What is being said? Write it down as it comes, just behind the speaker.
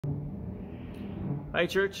Hi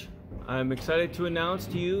church, I'm excited to announce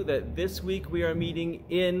to you that this week we are meeting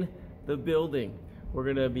in the building. We're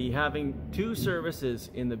going to be having 2 services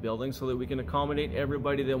in the building so that we can accommodate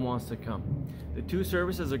everybody that wants to come. The 2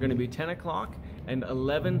 services are going to be 10 o'clock and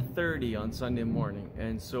 11:30 on Sunday morning.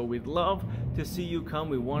 And so we'd love to see you come.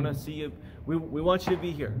 We want to see you. We want you to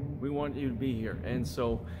be here. We want you to be here. And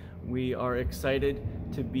so we are excited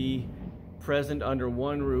to be present under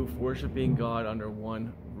one roof, worshiping God under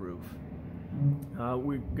one roof.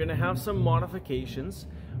 We're going to have some modifications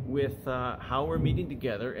with how we're meeting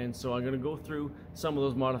together, and so I'm going to go through some of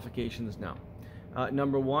those modifications now.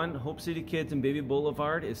 Number 1, Hope City Kids and Baby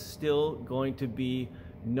Boulevard is still going to be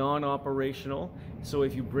non-operational, so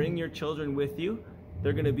if you bring your children with you,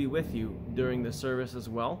 they're going to be with you during the service as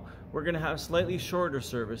well. We're going to have slightly shorter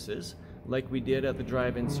services like we did at the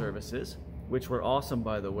drive-in services, which were awesome,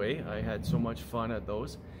 by the way. I had so much fun at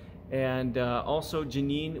those. And also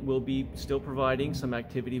Janine will be still providing some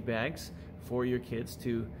activity bags for your kids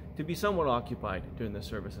to be somewhat occupied during the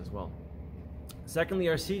service as well. Secondly,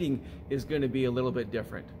 our seating is going to be a little bit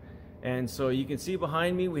different. And so you can see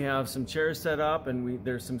behind me we have some chairs set up, and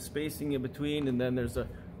there's some spacing in between, and then there's a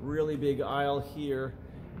really big aisle here.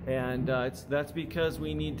 And that's because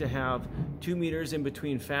we need to have 2 meters in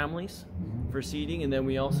between families for seating, and then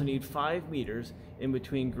we also need 5 meters in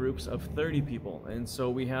between groups of 30 people. And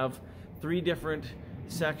so we have 3 different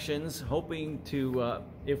sections, hoping to,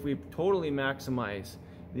 if we totally maximize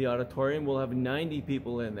the auditorium, we'll have 90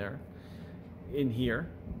 people in here.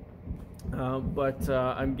 But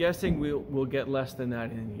I'm guessing we'll get less than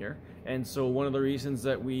that in here. And so one of the reasons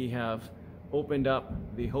that we have opened up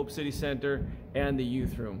the Hope City Center and the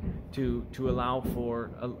youth room to allow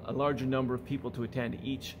for a larger number of people to attend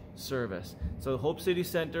each service. So the Hope City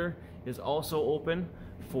Center is also open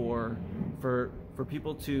for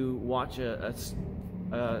people to watch a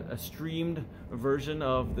streamed version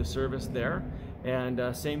of the service there, and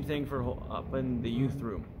same thing for up in the youth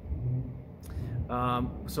room.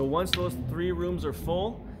 So once those 3 rooms are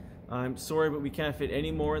full, I'm sorry, but we can't fit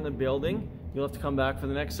any more in the building. You'll have to come back for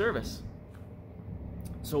the next service.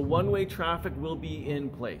 So one-way traffic will be in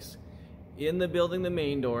place in the building, the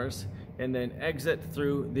main doors, and then exit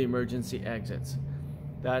through the emergency exits.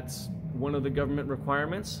 That's one of the government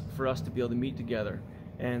requirements for us to be able to meet together.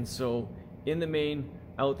 And so in the main,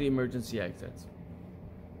 out the emergency exits.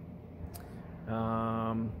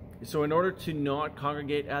 So in order to not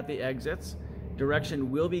congregate at the exits,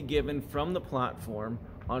 direction will be given from the platform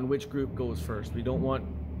on which group goes first. We don't want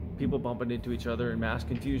people bumping into each other and mass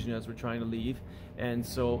confusion as we're trying to leave. And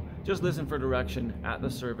so just listen for direction at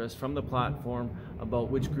the service from the platform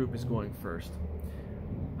about which group is going first.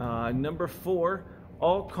 Number 4,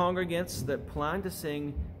 all congregants that plan to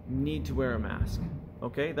sing need to wear a mask.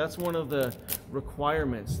 Okay, that's one of the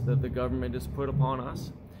requirements that the government has put upon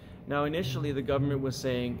us. Now initially the government was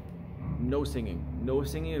saying no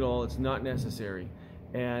singing at all, it's not necessary.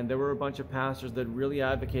 And there were a bunch of pastors that really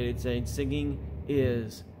advocated saying singing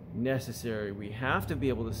is necessary. We have to be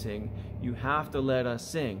able to sing. You have to let us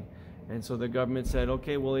sing. And so the government said,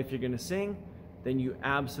 okay, well, if you're going to sing, then you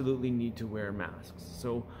absolutely need to wear masks.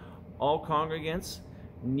 So all congregants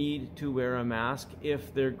need to wear a mask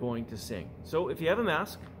if they're going to sing. So if you have a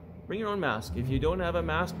mask, bring your own mask. If you don't have a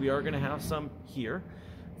mask, we are going to have some here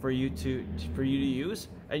for you to use,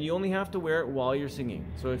 and you only have to wear it while you're singing.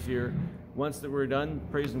 So if once that we're done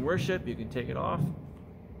praise and worship, you can take it off.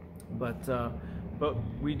 But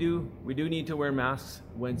we do need to wear masks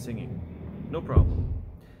when singing. No problem.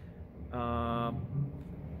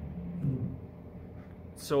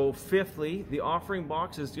 So fifthly, the offering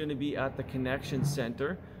box is going to be at the Connection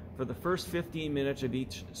Center for the first 15 minutes of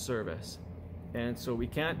each service. And so we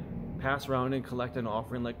can't pass around and collect an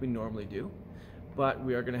offering like we normally do, but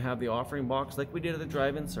we are going to have the offering box like we did at the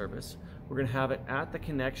drive-in service. We're going to have it at the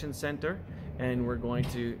Connection Center, and we're going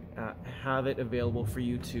to have it available for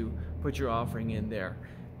you to put your offering in there.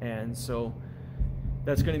 And so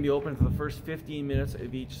that's going to be open for the first 15 minutes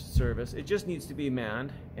of each service. It just needs to be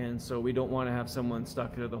manned, and so we don't want to have someone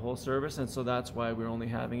stuck there the whole service, and so that's why we're only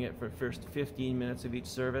having it for the first 15 minutes of each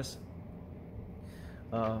service.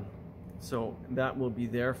 So that will be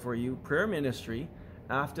there for you. Prayer ministry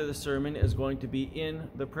after the sermon is going to be in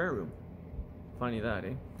the prayer room. Funny that,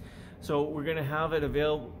 eh? So we're going to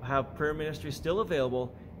have prayer ministry still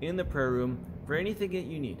available in the prayer room for anything that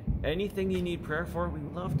you need. Anything you need prayer for, we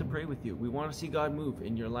would love to pray with you. We want to see God move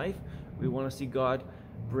in your life. We want to see God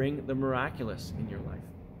bring the miraculous in your life.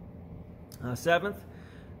 7th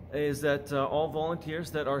is that all volunteers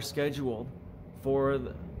that are scheduled for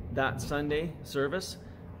that Sunday services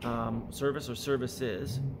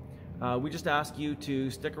We just ask you to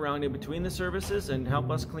stick around in between the services and help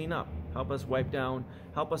us clean up, help us wipe down,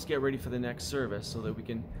 help us get ready for the next service so that we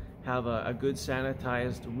can have a good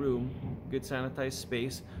sanitized room, good sanitized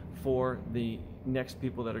space for the next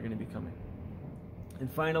people that are going to be coming.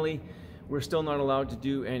 And finally, we're still not allowed to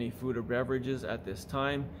do any food or beverages at this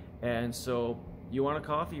time. And so you want a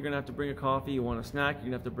coffee, you're going to have to bring a coffee. You want a snack, you're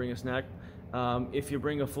going to have to bring a snack. If you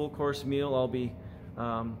bring a full course meal, I'll be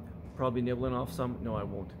probably nibbling off some. No, I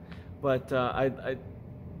won't. But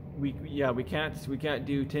we can't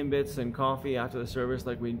do Timbits and coffee after the service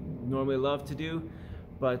like we normally love to do.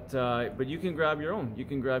 But you can grab your own. You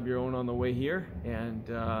can grab your own on the way here and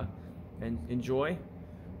enjoy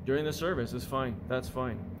during the service. Is fine. That's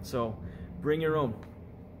fine. So bring your own.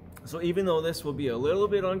 So even though this will be a little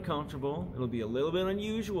bit uncomfortable, it'll be a little bit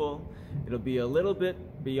unusual, it'll be a little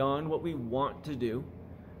bit beyond what we want to do,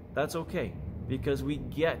 that's okay, because we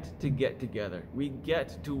get to get together. We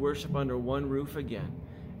get to worship under one roof again.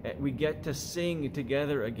 We get to sing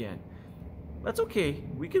together again. That's okay.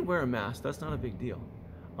 We can wear a mask. That's not a big deal.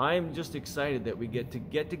 I'm just excited that we get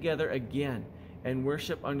together again and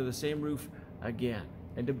worship under the same roof again,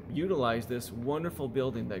 and to utilize this wonderful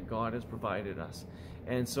building that God has provided us.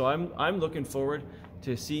 And so I'm looking forward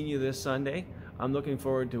to seeing you this Sunday. I'm looking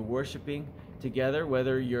forward to worshiping together,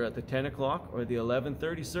 whether you're at the 10 o'clock or the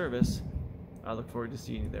 11:30 service. I look forward to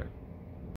seeing you there.